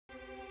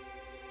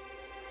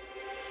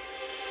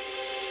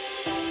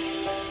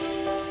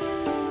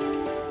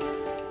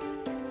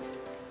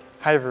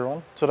Hey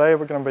everyone, today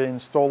we're going to be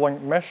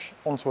installing mesh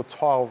onto a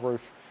tile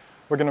roof.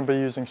 We're going to be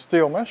using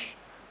steel mesh.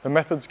 The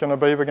method's going to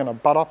be we're going to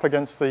butt up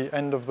against the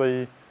end of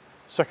the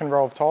second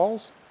row of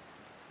tiles,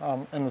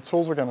 and the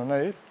tools we're going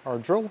to need are a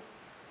drill,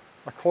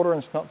 a 1/4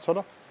 inch nut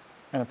setter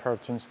and a pair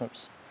of tin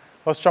snips.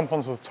 Let's jump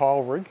onto the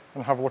tile rig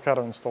and have a look how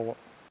to install it.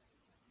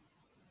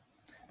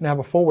 Now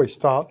before we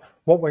start,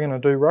 what we're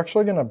going to do, we're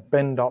actually going to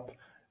bend up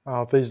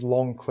these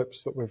long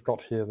clips that we've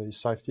got here, these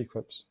safety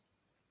clips.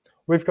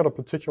 We've got a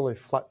particularly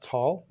flat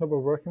tile that we're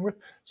working with,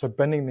 so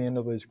bending the end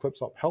of these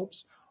clips up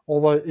helps.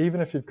 Although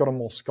even if you've got a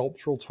more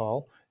sculptural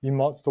tile, you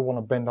might still want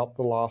to bend up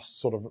the last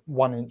sort of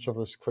 1 inch of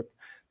this clip.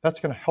 That's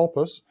going to help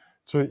us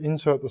to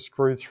insert the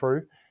screw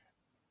through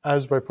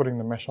as we're putting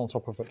the mesh on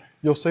top of it.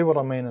 You'll see what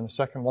I mean in a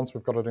second once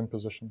we've got it in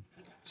position.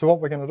 So what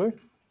we're going to do,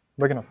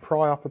 we're going to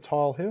pry up a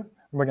tile here, and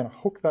we're going to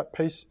hook that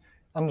piece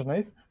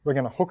underneath. We're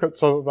going to hook it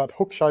so that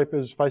hook shape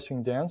is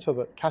facing down so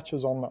that it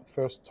catches on that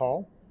first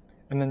tile.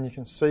 And then you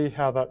can see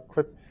how that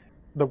clip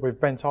that we've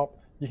bent up,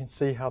 you can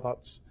see how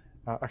that's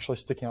actually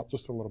sticking up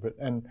just a little bit.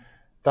 And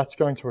that's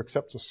going to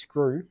accept a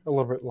screw a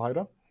little bit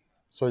later.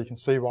 So you can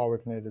see why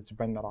we've needed to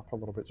bend that up a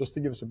little bit, just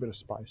to give us a bit of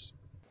space.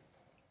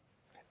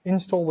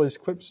 Install these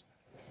clips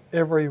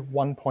every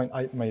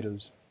 1.8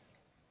 meters.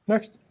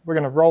 Next, we're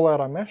going to roll out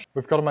our mesh.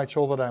 We've got to make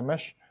sure that our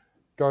mesh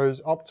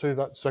goes up to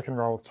that second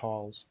row of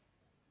tiles.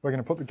 We're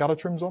going to put the gutter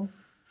trims on.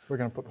 We're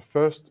going to put the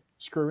first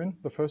screw in,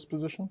 the first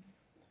position.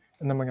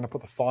 And then we're going to put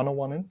the final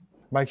one in,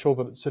 make sure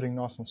that it's sitting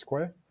nice and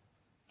square.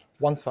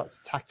 Once that's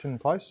tacked in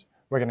place,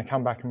 we're going to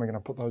come back and we're going to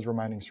put those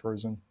remaining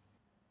screws in.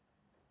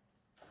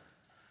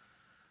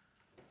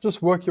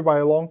 Just work your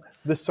way along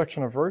this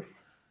section of roof.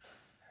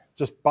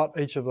 Just butt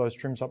each of those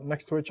trims up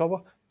next to each other.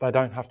 They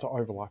don't have to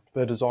overlap.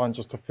 They're designed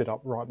just to fit up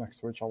right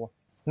next to each other.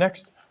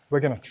 Next, we're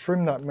going to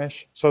trim that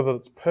mesh so that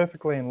it's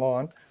perfectly in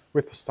line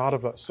with the start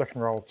of that second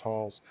row of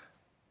tiles.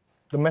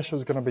 The mesh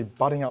is going to be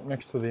butting up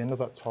next to the end of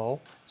that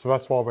tile, so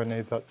that's why we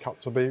need that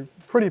cut to be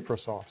pretty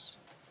precise.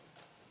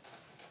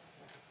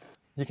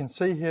 You can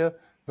see here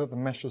that the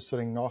mesh is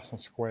sitting nice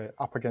and square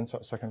up against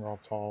that second row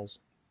of tiles.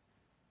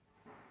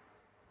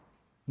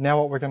 Now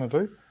what we're going to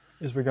do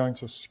is we're going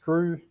to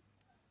screw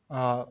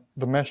the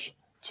mesh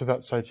to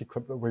that safety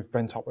clip that we've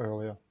bent up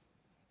earlier.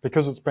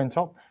 Because it's bent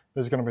up,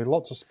 there's going to be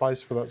lots of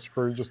space for that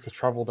screw just to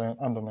travel down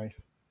underneath.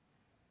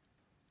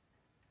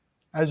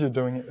 As you're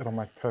doing it, it'll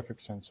make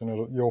perfect sense,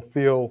 and you'll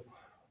feel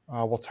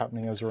what's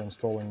happening as you're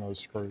installing those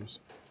screws.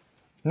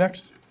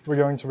 Next, we're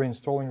going to be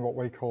installing what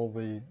we call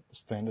the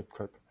standard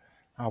clip.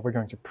 We're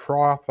going to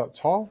pry up that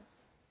tile.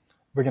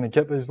 We're going to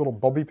get these little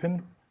bobby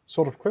pin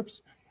sort of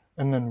clips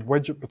and then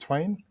wedge it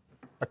between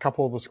a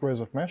couple of the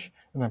squares of mesh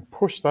and then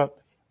push that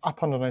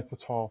up underneath the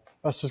tile.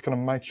 That's just going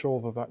to make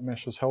sure that that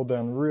mesh is held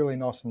down really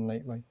nice and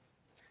neatly.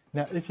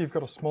 Now, if you've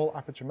got a small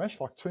aperture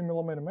mesh, like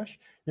 2mm mesh,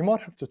 you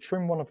might have to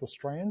trim one of the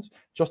strands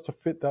just to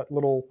fit that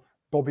little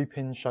bobby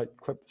pin shaped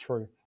clip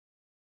through.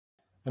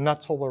 And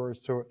that's all there is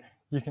to it.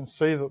 You can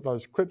see that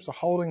those clips are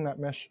holding that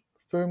mesh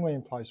firmly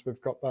in place.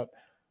 We've got that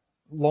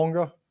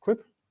longer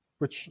clip,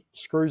 which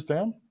screws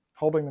down,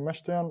 holding the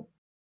mesh down.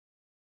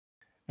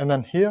 And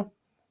then here,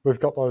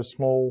 we've got those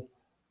small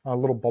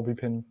little bobby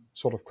pin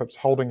sort of clips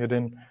holding it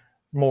in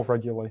more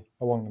regularly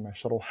along the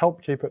mesh. That'll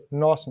help keep it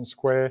nice and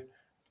square.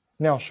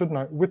 Now, I should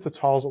note, with the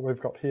tiles that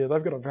we've got here,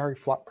 they've got a very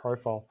flat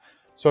profile.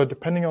 So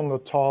depending on the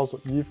tiles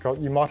that you've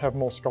got, you might have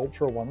more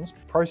sculptural ones.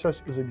 The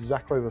process is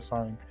exactly the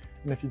same.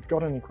 And if you've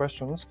got any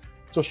questions,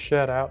 just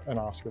shout out and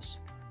ask us.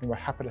 And we're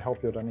happy to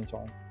help you at any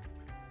time.